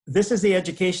This is the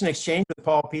Education Exchange with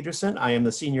Paul Peterson. I am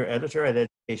the senior editor at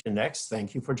Education Next.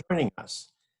 Thank you for joining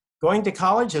us. Going to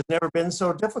college has never been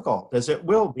so difficult as it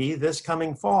will be this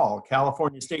coming fall.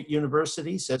 California State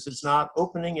University says it's not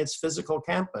opening its physical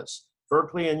campus.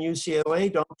 Berkeley and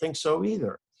UCLA don't think so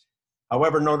either.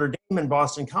 However, Notre Dame and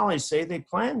Boston College say they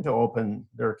plan to open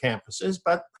their campuses,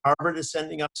 but Harvard is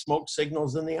sending up smoke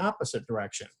signals in the opposite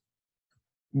direction.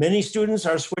 Many students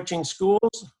are switching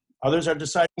schools. Others are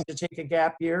deciding to take a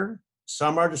gap year.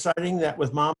 Some are deciding that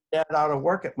with mom and dad out of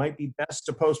work, it might be best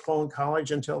to postpone college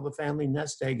until the family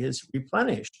nest egg is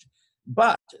replenished.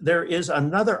 But there is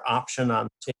another option on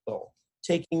the table,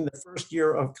 taking the first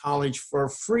year of college for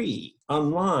free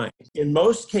online. In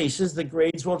most cases, the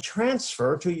grades will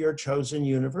transfer to your chosen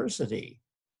university.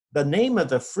 The name of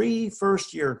the free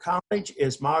first year college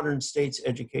is Modern States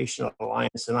Educational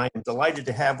Alliance, and I am delighted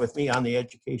to have with me on the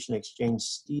Education Exchange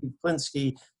Steve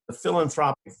Klinsky, the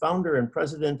philanthropic founder and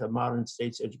president of Modern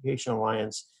States Education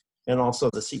Alliance, and also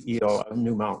the CEO of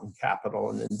New Mountain Capital,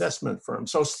 an investment firm.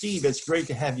 So Steve, it's great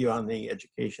to have you on the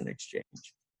Education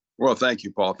Exchange. Well, thank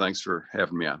you, Paul. Thanks for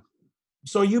having me on.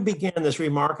 So you began this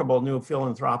remarkable new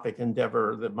philanthropic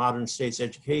endeavor, the Modern States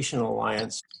Education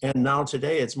Alliance, and now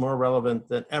today it's more relevant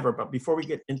than ever. But before we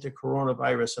get into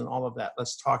coronavirus and all of that,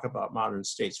 let's talk about Modern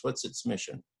States. What's its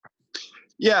mission?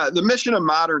 Yeah, the mission of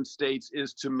Modern States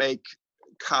is to make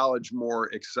college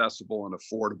more accessible and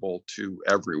affordable to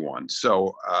everyone.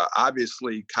 So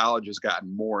obviously, college has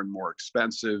gotten more and more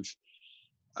expensive,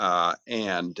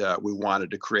 and we wanted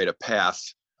to create a path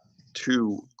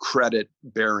to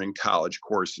credit-bearing college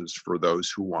courses for those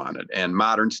who want it. And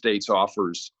Modern States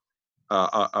offers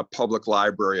a public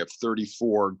library of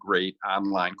 34 great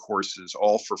online courses,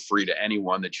 all for free to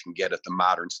anyone, that you can get at the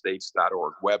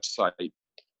modernstates.org website.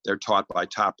 They're taught by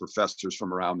top professors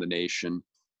from around the nation,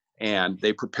 and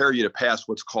they prepare you to pass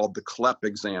what's called the CLEP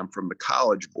exam from the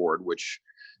College Board, which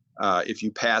if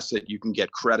you pass it, you can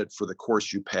get credit for the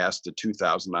course you passed at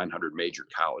 2,900 major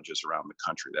colleges around the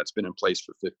country. That's been in place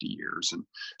for 50 years. And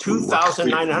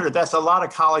 2,900, that's a lot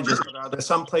of colleges, but are there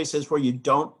some places where you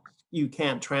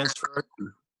can't transfer?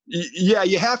 Yeah,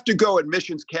 you have to go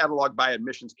admissions catalog by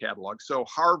admissions catalog. So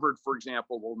Harvard, for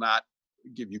example, will not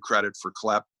give you credit for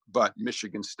CLEP, but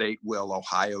Michigan State will,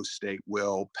 Ohio State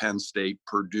will, Penn State,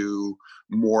 Purdue,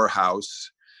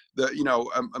 Morehouse,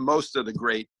 most of the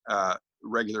great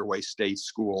regular way state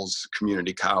schools,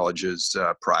 community colleges,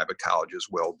 private colleges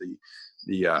will.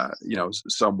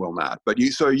 Some will not. But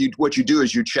what you do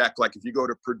is you check, like if you go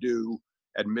to Purdue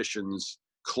admissions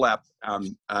CLEP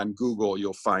on Google,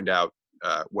 you'll find out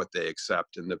what they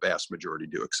accept, and the vast majority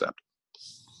do accept.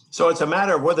 So it's a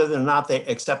matter of whether or not they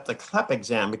accept the CLEP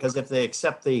exam, because if they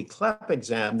accept the CLEP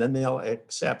exam, then they'll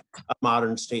accept a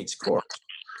Modern States course.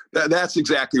 That's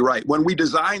exactly right. When we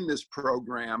designed this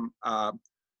program,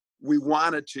 we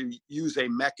wanted to use a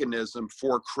mechanism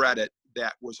for credit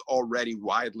that was already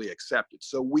widely accepted.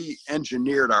 So we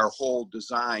engineered our whole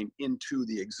design into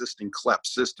the existing CLEP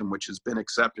system, which has been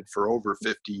accepted for over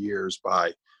 50 years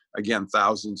by, again,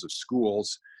 thousands of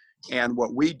schools. And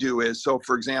what we do is, so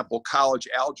for example, college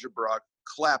algebra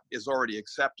CLEP is already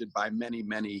accepted by many,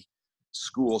 many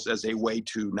schools as a way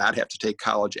to not have to take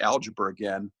college algebra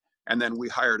again. And then we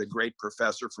hired a great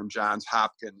professor from Johns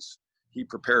Hopkins. He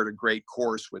prepared a great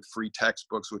course with free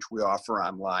textbooks, which we offer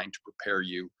online to prepare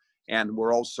you. And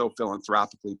we're also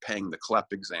philanthropically paying the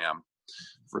CLEP exam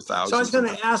for thousands. So I was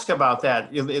going to ask about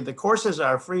that. The courses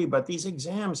are free, but these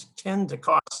exams tend to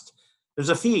cost, there's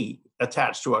a fee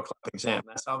attached to a CLEP exam.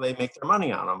 That's how they make their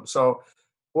money on them. So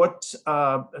but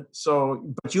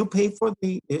you pay for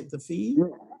the fee?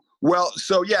 Well,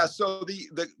 so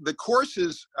the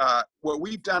courses, what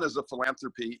we've done as a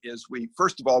philanthropy is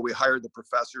first of all, we hired the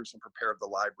professors and prepared the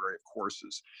library of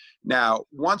courses. Now,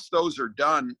 once those are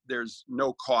done, there's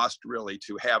no cost really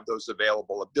to have those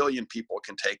available. 1 billion people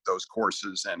can take those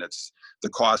courses, and the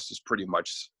cost has pretty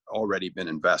much already been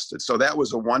invested. So that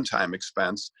was a one-time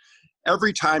expense.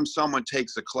 Every time someone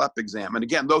takes a CLEP exam, and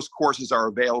again, those courses are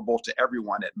available to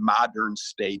everyone at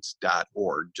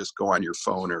modernstates.org. Just go on your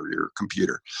phone or your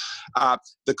computer.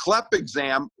 The CLEP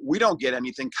exam, we don't get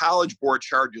anything. College Board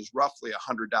charges roughly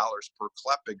 $100 per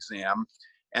CLEP exam.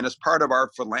 And as part of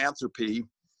our philanthropy,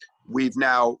 we've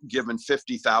now given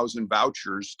 50,000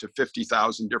 vouchers to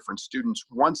 50,000 different students.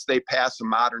 Once they pass a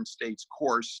Modern States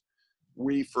course,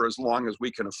 we, for as long as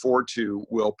we can afford to,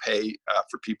 will pay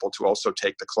for people to also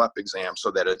take the CLEP exam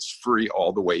so that it's free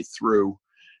all the way through.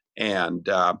 And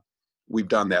we've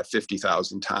done that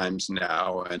 50,000 times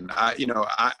now. And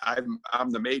I'm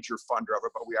the major funder of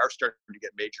it, but we are starting to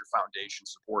get major foundation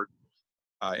support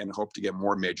and hope to get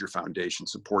more major foundation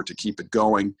support to keep it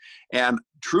going. And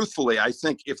truthfully, I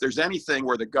think if there's anything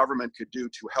where the government could do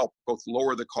to help both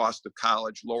lower the cost of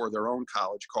college, lower their own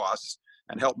college costs,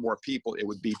 and help more people, it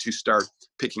would be to start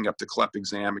picking up the CLEP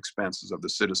exam expenses of the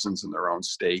citizens in their own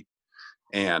state.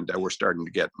 And we're starting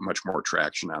to get much more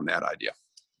traction on that idea.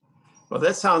 Well,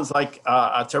 that sounds like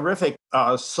a terrific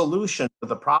solution to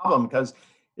the problem, because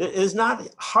it is not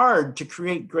hard to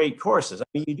create great courses. I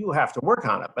mean, you do have to work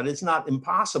on it, but it's not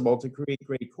impossible to create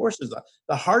great courses.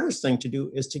 The hardest thing to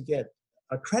do is to get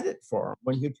a credit for them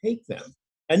when you take them.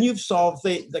 And you've solved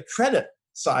the credit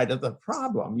side of the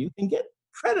problem. You can get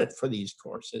credit for these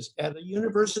courses at a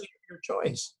university of your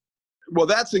choice. Well,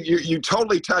 you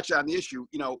totally touch on the issue.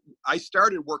 You know, I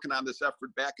started working on this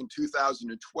effort back in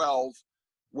 2012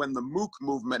 when the MOOC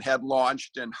movement had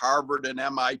launched, and Harvard and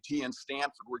MIT and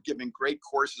Stanford were giving great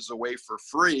courses away for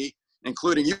free,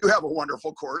 including you have a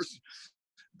wonderful course.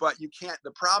 But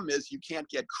the problem is you can't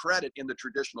get credit in the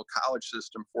traditional college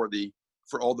system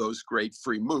for all those great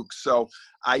free MOOCs. So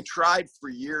I tried for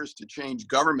years to change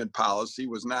government policy,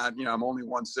 was not, I'm only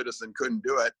one citizen, couldn't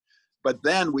do it. But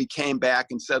then we came back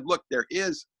and said, look, there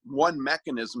is one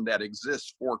mechanism that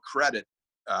exists for credit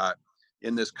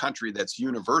in this country that's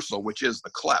universal, which is the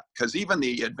CLEP, because even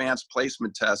the advanced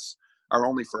placement tests are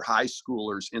only for high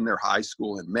schoolers in their high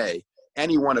school in May.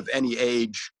 Anyone of any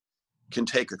age can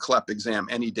take a CLEP exam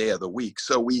any day of the week.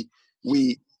 So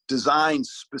we designed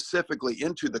specifically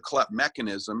into the CLEP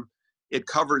mechanism. It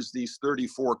covers these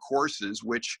 34 courses,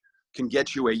 which can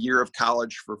get you a year of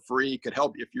college for free. It could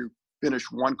help if you finish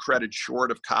one credit short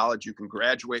of college, you can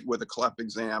graduate with a CLEP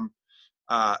exam.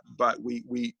 But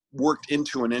we worked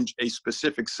into a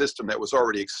specific system that was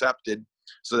already accepted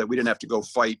so that we didn't have to go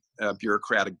fight a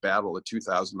bureaucratic battle at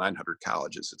 2,900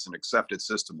 colleges. It's an accepted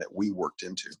system that we worked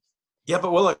into. Yeah,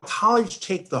 but will a college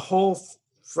take the whole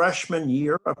freshman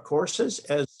year of courses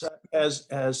as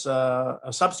a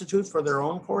substitute for their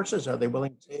own courses? Are they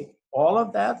willing to take all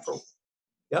of that?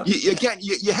 Yeah.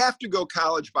 You have to go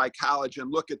college by college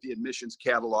and look at the admissions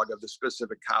catalog of the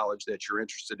specific college that you're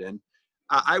interested in.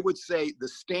 I would say the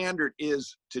standard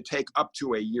is to take up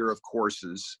to a year of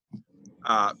courses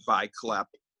by CLEP.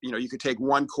 You could take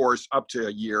one course up to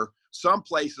a year. Some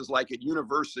places, like at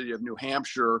University of New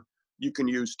Hampshire, you can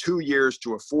use 2 years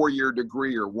to a 4-year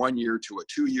degree or 1 year to a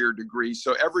 2-year degree.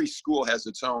 So every school has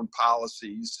its own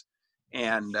policies.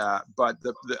 And but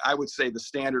I would say the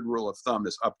standard rule of thumb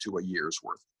is up to a year's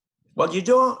worth. Well,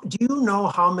 do you know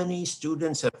how many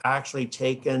students have actually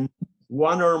taken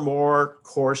one or more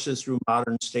courses through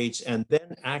Modern States and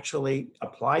then actually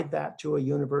applied that to a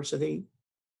university?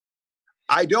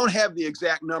 I don't have the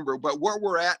exact number, but where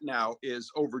we're at now is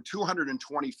over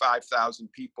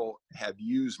 225,000 people have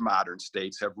used Modern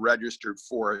States, have registered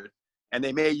for it, and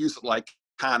they may use it like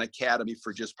Khan Academy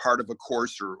for just part of a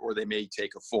course, or they may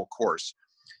take a full course.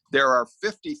 There are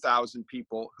 50,000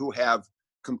 people who have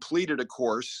completed a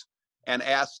course and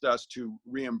asked us to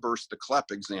reimburse the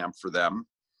CLEP exam for them.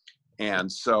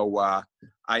 And so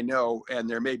I know, and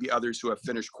there may be others who have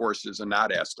finished courses and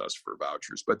not asked us for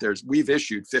vouchers, but we've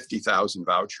issued 50,000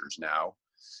 vouchers now,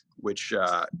 which,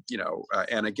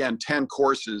 and again, 10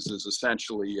 courses is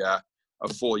essentially a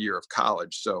full year of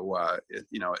college. So,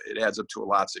 it adds up to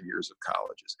lots of years of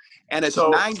colleges. And it's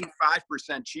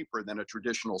 95% cheaper than a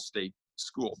traditional state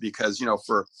school because,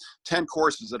 for 10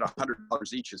 courses at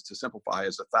 $100 each, is to simplify,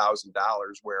 is $1,000,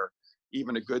 where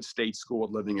even a good state school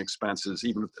with living expenses,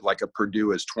 even like a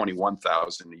Purdue, is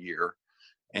 $21,000 a year.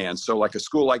 And so like a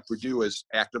school like Purdue is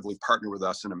actively partnered with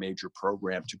us in a major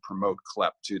program to promote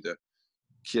CLEP to the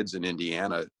kids in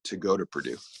Indiana to go to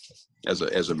Purdue as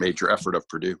a major effort of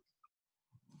Purdue.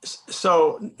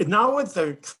 So now with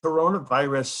the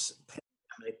coronavirus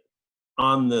pandemic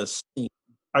on the scene,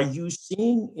 are you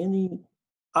seeing any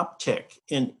uptick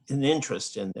in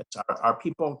interest in this? Are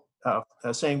people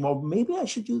saying, well, maybe I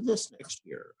should do this next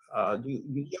year? Do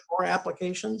you get more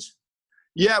applications?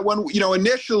 Yeah,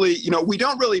 initially, we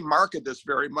don't really market this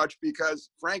very much because,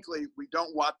 frankly, we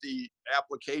don't want the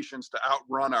applications to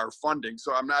outrun our funding.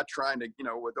 So I'm not trying to,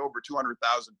 with over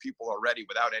 200,000 people already,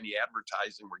 without any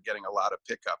advertising, we're getting a lot of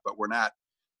pickup, but we're not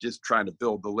just trying to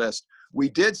build the list. We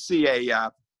did see a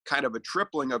kind of a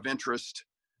tripling of interest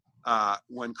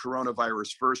when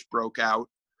coronavirus first broke out.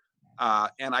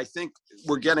 And I think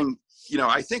we're getting,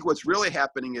 I think what's really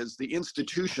happening is the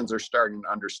institutions are starting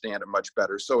to understand it much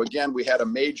better. So again, we had a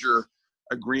major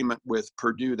agreement with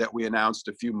Purdue that we announced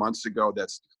a few months ago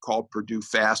that's called Purdue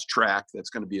Fast Track. That's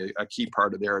going to be a key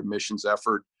part of their admissions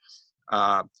effort.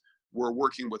 We're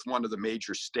working with one of the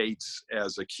major states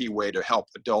as a key way to help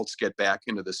adults get back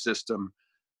into the system.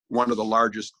 One of the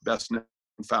largest, best known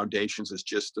Foundations has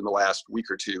just in the last week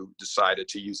or two decided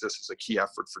to use this as a key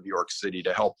effort for New York City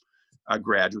to help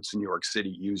graduates in New York City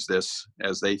use this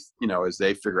as they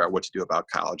figure out what to do about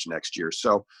college next year.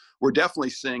 So we're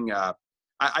definitely seeing,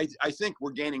 I think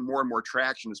we're gaining more and more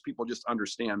traction as people just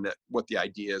understand that what the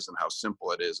idea is and how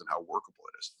simple it is and how workable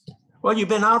it is. Well, you've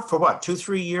been out for what,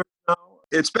 2-3 years now?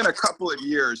 It's been a couple of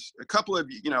years, a couple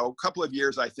of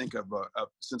years, I think, of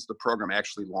since the program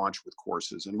actually launched with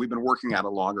courses, and we've been working on it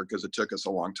longer because it took us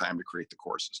a long time to create the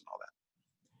courses and all that.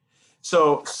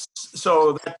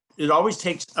 So it always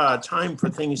takes time for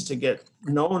things to get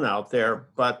known out there,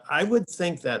 but I would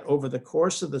think that over the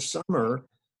course of the summer,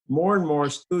 more and more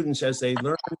students, as they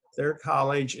learn that their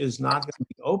college is not going to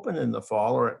be open in the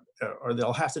fall, or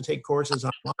they'll have to take courses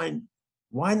online,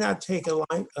 why not take an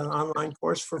online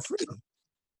course for free?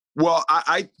 Well,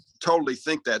 I totally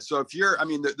think that. So if you're,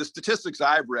 the statistics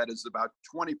I've read is about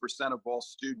 20% of all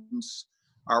students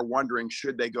are wondering,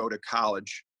 should they go to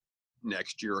college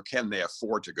next year, or can they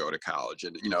afford to go to college?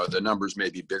 And, the numbers may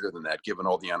be bigger than that given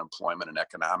all the unemployment and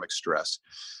economic stress.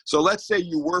 So let's say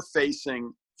you were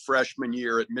facing freshman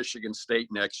year at Michigan State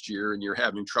next year and you're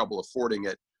having trouble affording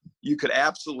it. You could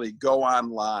absolutely go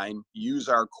online, use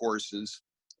our courses,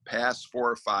 pass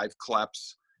 4 or 5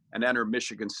 CLEPs, and enter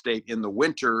Michigan State in the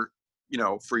winter,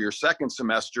 for your second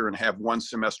semester and have 1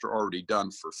 semester already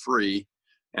done for free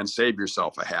and save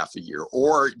yourself a half a year,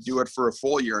 or do it for a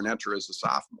full year and enter as a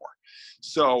sophomore.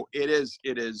 So it is,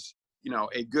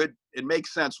 it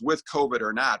makes sense with COVID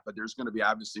or not, but there's going to be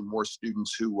obviously more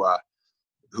students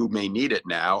who may need it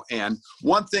now. And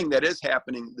one thing that is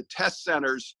happening, the test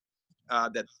centers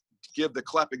that give the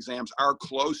CLEP exams are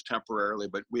closed temporarily,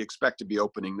 but we expect to be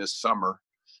opening this summer.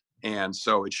 And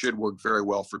so it should work very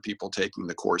well for people taking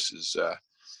the courses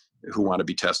who want to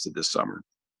be tested this summer.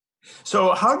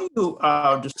 So how do you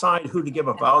decide who to give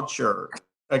a voucher?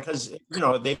 Because,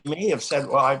 they may have said,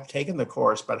 well, I've taken the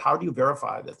course, but how do you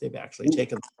verify that they've actually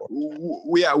taken the course?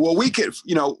 Yeah, well, we could,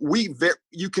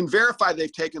 you can verify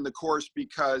they've taken the course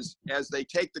because as they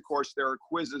take the course, there are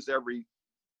quizzes every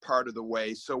part of the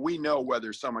way. So we know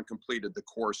whether someone completed the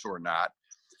course or not.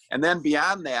 And then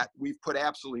beyond that, we've put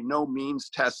absolutely no means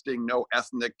testing, no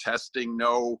ethnic testing,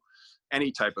 no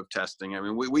any type of testing.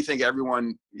 We think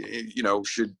everyone,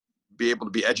 should be able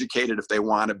to be educated if they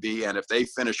want to be, and if they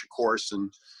finish a course and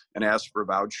ask for a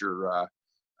voucher,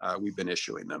 we've been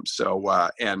issuing them. So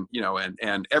and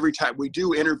every time we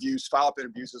do interviews, follow-up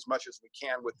interviews as much as we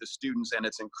can with the students, and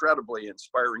it's incredibly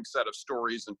inspiring set of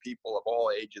stories and people of all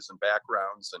ages and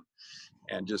backgrounds,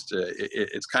 and just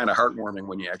it's kind of heartwarming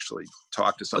when you actually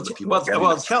talk to some of the people.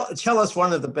 Well, tell us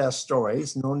one of the best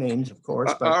stories. No names, of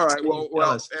course. But all right.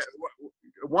 Well,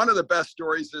 one of the best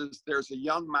stories is there's a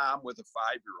young mom with a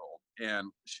 5-year-old, and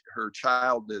her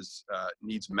child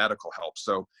needs medical help.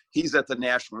 So he's at the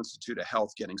National Institute of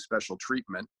Health getting special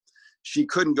treatment. She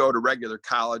couldn't go to regular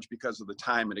college because of the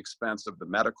time and expense of the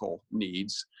medical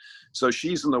needs. So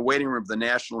she's in the waiting room of the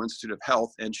National Institute of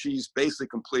Health, and she's basically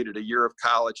completed a year of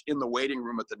college in the waiting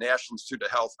room at the National Institute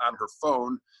of Health on her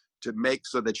phone to make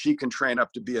so that she can train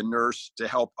up to be a nurse to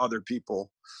help other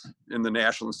people in the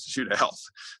National Institute of Health.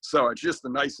 So it's just the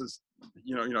nicest,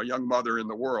 young mother in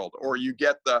the world. Or you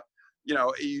get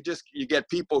you get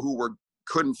people who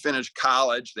couldn't finish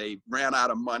college. They ran out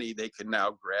of money. They can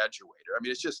now graduate.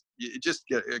 It's just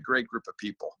a great group of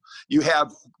people.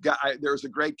 There's a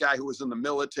great guy who was in the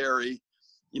military,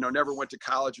 never went to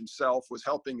college himself, was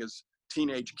helping his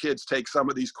teenage kids take some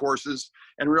of these courses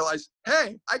and realized,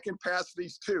 hey, I can pass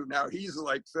these too. Now he's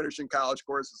like finishing college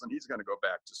courses and he's going to go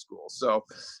back to school. So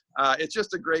it's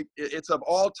just it's of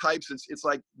all types. It's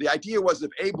like the idea was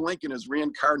if Abe Lincoln is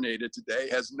reincarnated today,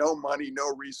 has no money,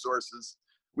 no resources,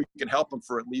 we can help him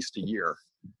for at least a year.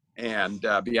 And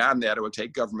beyond that, it would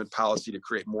take government policy to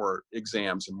create more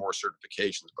exams and more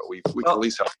certifications, but we can at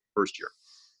least help the first year.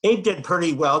 Abe did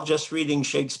pretty well just reading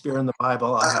Shakespeare and the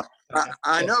Bible.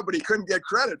 I know, but he couldn't get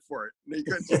credit for it.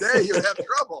 Today he would have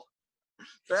trouble.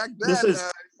 Back then,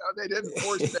 they didn't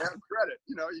force him to have credit.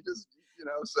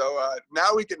 So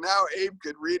now Abe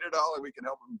could read it all and we can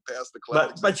help him pass the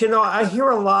class. But I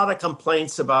hear a lot of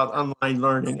complaints about online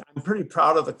learning. I'm pretty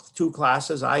proud of the 2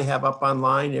 classes I have up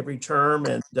online every term,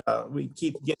 and we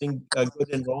keep getting good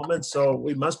enrollment, so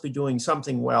we must be doing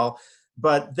something well.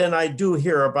 But then I do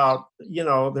hear about,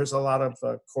 there's a lot of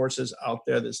courses out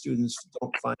there that students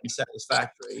don't find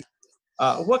satisfactory.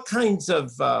 What kinds of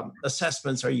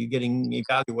assessments are you getting,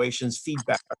 evaluations,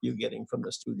 feedback are you getting from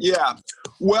the students? Yeah,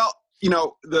 well,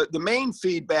 the main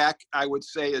feedback I would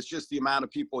say is just the amount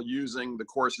of people using the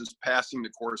courses, passing the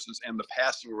courses, and the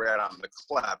passing rate on the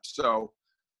CLEP. So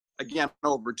again,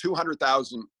 over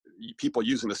 200,000 people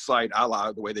using the site, a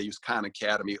la the way they use Khan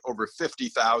Academy. Over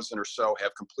 50,000 or so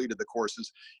have completed the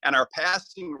courses. And our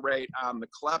passing rate on the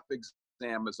CLEP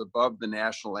exam is above the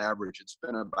national average. It's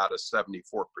been about a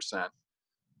 74%,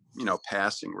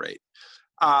 passing rate.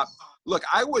 Look,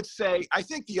 I would say, I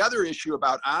think the other issue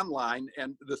about online,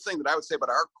 and the thing that I would say about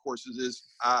our courses is,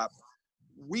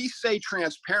 we say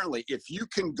transparently, if you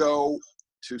can go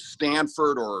to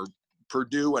Stanford or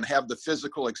Purdue and have the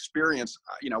physical experience,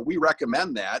 we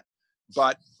recommend that,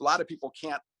 but a lot of people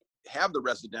can't have the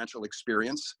residential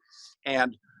experience.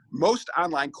 And most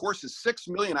online courses, 6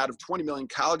 million out of 20 million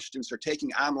college students are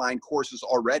taking online courses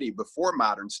already before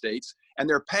Modern States, and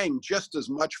they're paying just as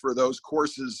much for those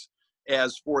courses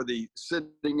as for the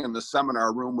sitting in the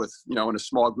seminar room with, in a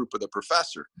small group with a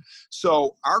professor.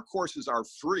 So our courses are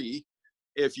free.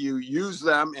 If you use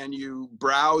them and you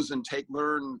browse and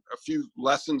learn a few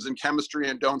lessons in chemistry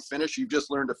and don't finish, you've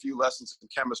just learned a few lessons in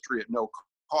chemistry at no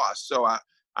cost. So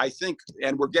I think,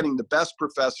 and we're getting the best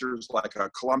professors, like a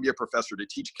Columbia professor to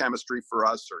teach chemistry for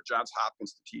us, or Johns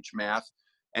Hopkins to teach math,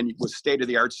 and with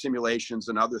state-of-the-art simulations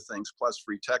and other things, plus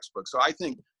free textbooks. So I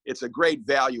think it's a great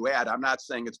value add. I'm not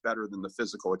saying it's better than the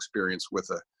physical experience with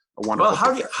a wonderful.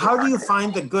 Well, how do you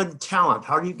find the good talent?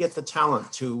 How do you get the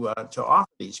talent to offer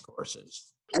these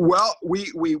courses? Well,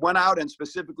 we went out and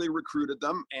specifically recruited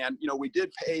them, and we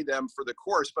did pay them for the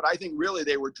course, but I think really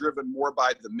they were driven more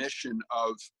by the mission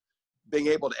of being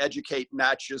able to educate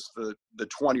not just the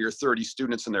 20 or 30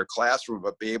 students in their classroom,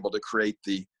 but be able to create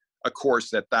a course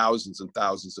that thousands and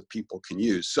thousands of people can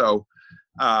use. So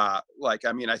I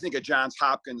think at Johns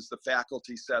Hopkins, the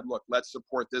faculty said, look, let's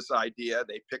support this idea.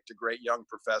 They picked a great young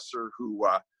professor who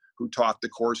taught the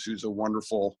course, who's a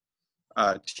wonderful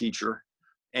teacher.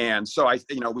 And so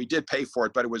we did pay for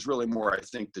it, but it was really more, I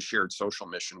think, the shared social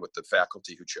mission with the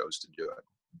faculty who chose to do it.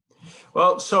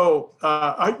 Well, so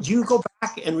do you go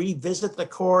back and revisit the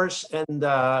course and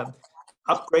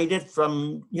upgrade it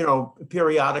from,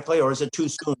 periodically, or is it too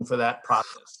soon for that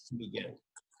process to begin?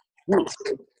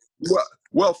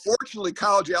 Well, fortunately,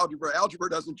 college algebra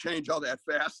doesn't change all that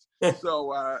fast.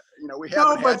 So, we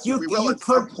haven't. No, but we will at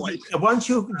some point. Once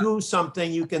you do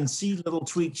something, you can see little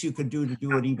tweaks you could do to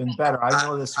do it even better. I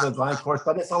know this with my course,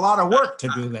 but it's a lot of work to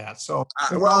do that. So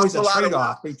there's always a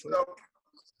trade-off between.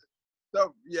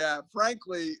 So yeah,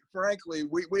 frankly,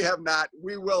 we have not.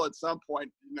 We will at some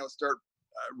point, start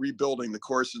rebuilding the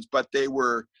courses, but they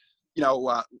were,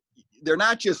 they're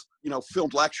not just,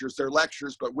 filmed lectures, they're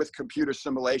lectures, but with computer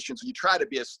simulations. You try to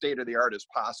be as state-of-the-art as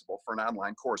possible for an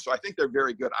online course. So I think they're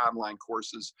very good online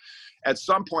courses. At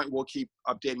some point, we'll keep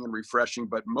updating and refreshing,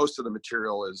 but most of the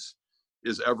material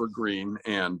is evergreen,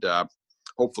 and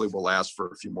hopefully will last for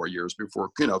a few more years before,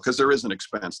 because there is an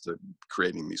expense to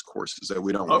creating these courses that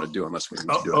we don't want to do unless we need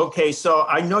to do it. Okay, so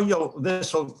I know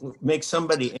this will make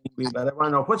somebody angry, but I want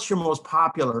to know, what's your most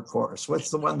popular course? What's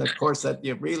the course that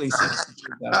you really see?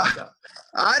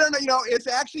 I don't know. It's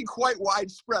actually quite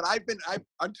widespread.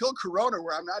 Until Corona,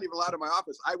 where I'm not even allowed in my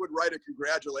office, I would write a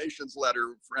congratulations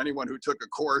letter for anyone who took a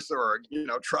course, or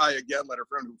try again letter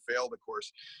for anyone who failed the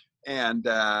course, and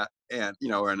or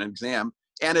an exam.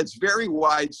 And it's very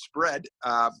widespread.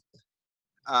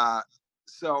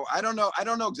 So I don't know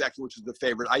exactly which is the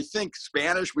favorite. I think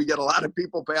Spanish, we get a lot of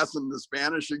people passing the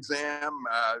Spanish exam,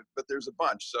 but there's a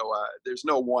bunch. So there's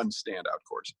no one standout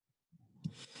course.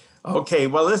 Okay,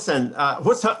 well, listen,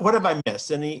 what have I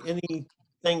missed? Anything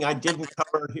I didn't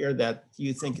cover here that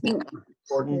you think is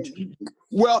important?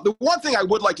 Well, the one thing I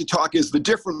would like to talk is the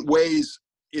different ways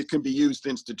it can be used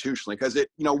institutionally, because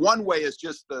one way is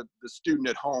just the student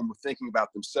at home thinking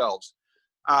about themselves.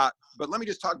 But let me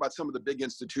just talk about some of the big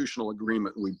institutional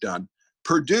agreement we've done.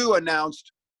 Purdue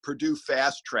announced Purdue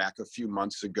Fast Track a few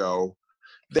months ago.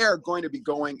 They're going to be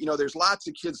going, there's lots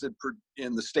of kids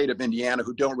in the state of Indiana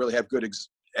who don't really have good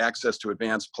access to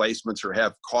advanced placements or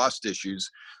have cost issues.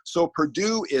 So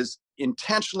Purdue is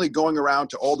intentionally going around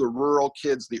to all the rural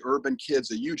kids, the urban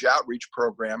kids, a huge outreach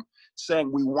program, saying,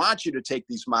 we want you to take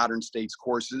these Modern States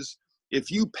courses.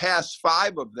 If you pass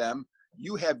 5 of them,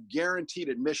 you have guaranteed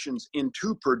admissions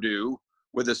into Purdue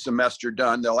with a semester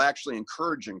done. They'll actually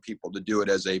encouraging people to do it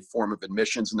as a form of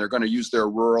admissions, and they're going to use their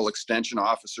rural extension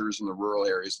officers in the rural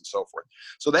areas and so forth.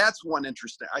 So that's one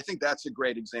interesting. I think that's a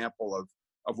great example of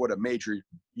what a major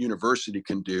university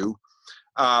can do.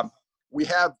 We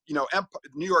have,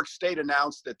 New York State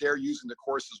announced that they're using the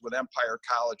courses with Empire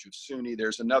College of SUNY.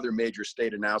 There's another major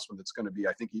state announcement that's going to be,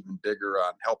 I think, even bigger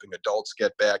on helping adults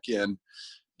get back in.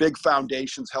 Big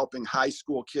foundations helping high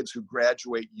school kids who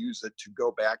graduate use it to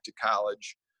go back to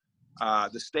college.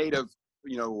 The state of,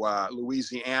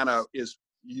 Louisiana is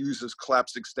uses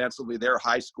CLEPS extensively. Their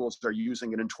high schools are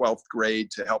using it in 12th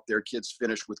grade to help their kids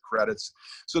finish with credits.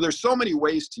 So there's so many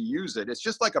ways to use it. It's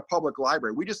just like a public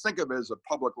library. We just think of it as a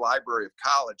public library of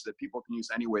college that people can use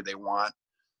any way they want,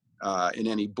 in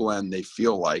any blend they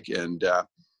feel like. And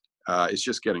it's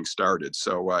just getting started.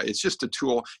 So it's just a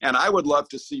tool. And I would love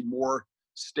to see more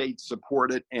states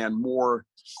support it and more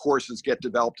courses get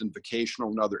developed in vocational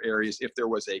and other areas if there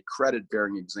was a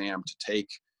credit-bearing exam to take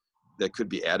that could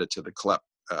be added to the CLEP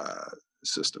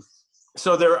system.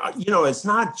 So there, it's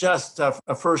not just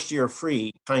a first-year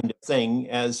free kind of thing,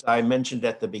 as I mentioned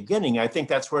at the beginning. I think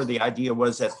that's where the idea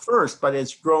was at first, but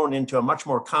it's grown into a much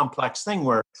more complex thing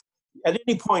where at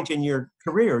any point in your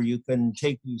career, you can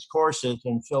take these courses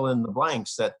and fill in the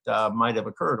blanks that might have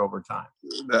occurred over time.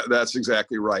 That's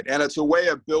exactly right. And it's a way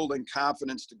of building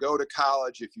confidence to go to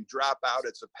college. If you drop out,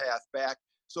 it's a path back.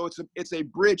 So it's a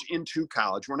bridge into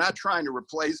college. We're not trying to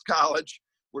replace college.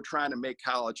 We're trying to make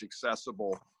college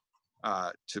accessible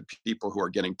to people who are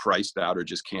getting priced out or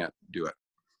just can't do it.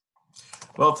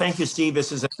 Well, thank you, Steve.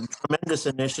 This is a tremendous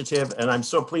initiative, and I'm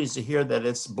so pleased to hear that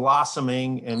it's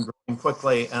blossoming and growing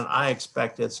quickly, and I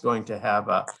expect it's going to have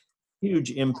a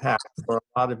huge impact for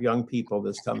a lot of young people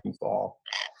this coming fall.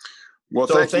 Well,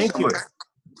 so thank you. Much.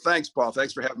 Thanks, Paul.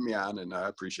 Thanks for having me on, and I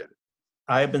appreciate it.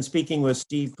 I have been speaking with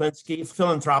Steve Klinsky,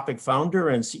 philanthropic founder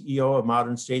and CEO of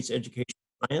Modern States Education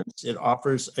Science. It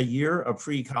offers a year of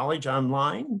free college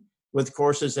online with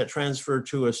courses that transfer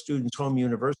to a student's home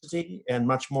university and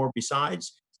much more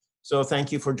besides. So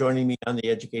thank you for joining me on the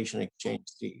Education Exchange,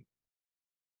 Steve.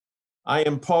 I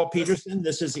am Paul Peterson.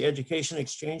 This is the Education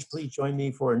Exchange. Please join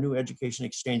me for a new Education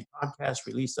Exchange podcast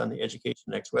released on the Education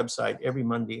Next website every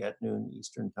Monday at noon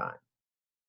Eastern Time.